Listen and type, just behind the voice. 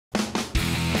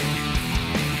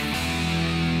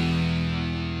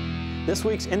This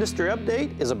week's industry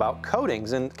update is about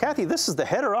coatings. And Kathy, this is the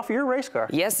header off of your race car.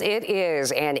 Yes, it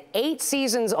is. And 8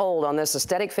 seasons old on this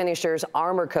Aesthetic Finishers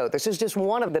Armor Coat. This is just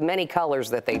one of the many colors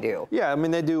that they do. Yeah, I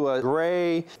mean, they do a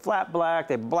gray, flat black,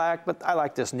 they black, but I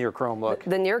like this near chrome look.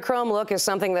 The near chrome look is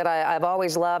something that I've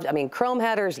always loved. I mean, chrome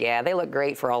headers, yeah, they look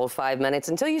great for all of 5 minutes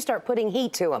until you start putting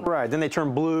heat to them. Right, then they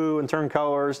turn blue and turn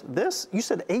colors. This, you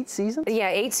said 8 seasons? Yeah,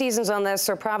 8 seasons on this,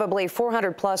 so probably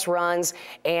 400 plus runs.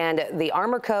 And the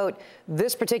Armor Coat,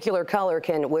 this particular color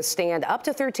can withstand up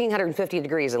to 1,350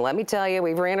 degrees. And let me tell you,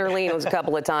 we've ran Orleans a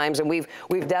couple of times, and we've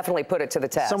definitely put it to the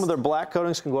test. Some of their black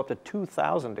coatings can go up to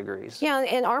 2,000 degrees. Yeah,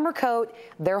 and Armor Coat,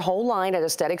 their whole line at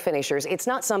Aesthetic Finishers, it's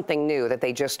not something new that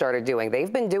they just started doing.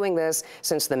 They've been doing this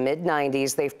since the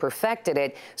mid-90s. They've perfected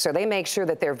it, so they make sure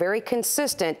that they're very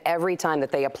consistent every time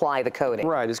that they apply the coating.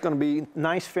 Right, it's going to be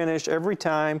nice finish every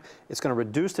time. It's going to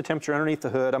reduce the temperature underneath the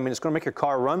hood. I mean, it's going to make your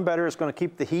car run better. It's going to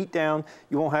keep the heat down.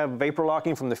 You won't have vapor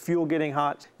locking from the fuel getting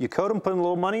hot. You coat them, put a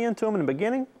little money into them in the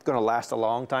beginning, it's going to last a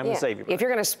long time and save you. If you're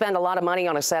going to spend a lot of money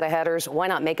on a set of headers, why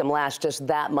not make them last just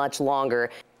that much longer?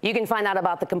 You can find out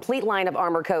about the complete line of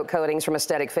Armor Coat coatings from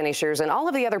Aesthetic Finishers and all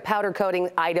of the other powder coating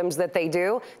items that they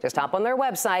do. Just hop on their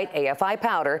website,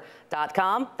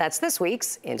 afipowder.com. That's this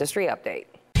week's Industry Update.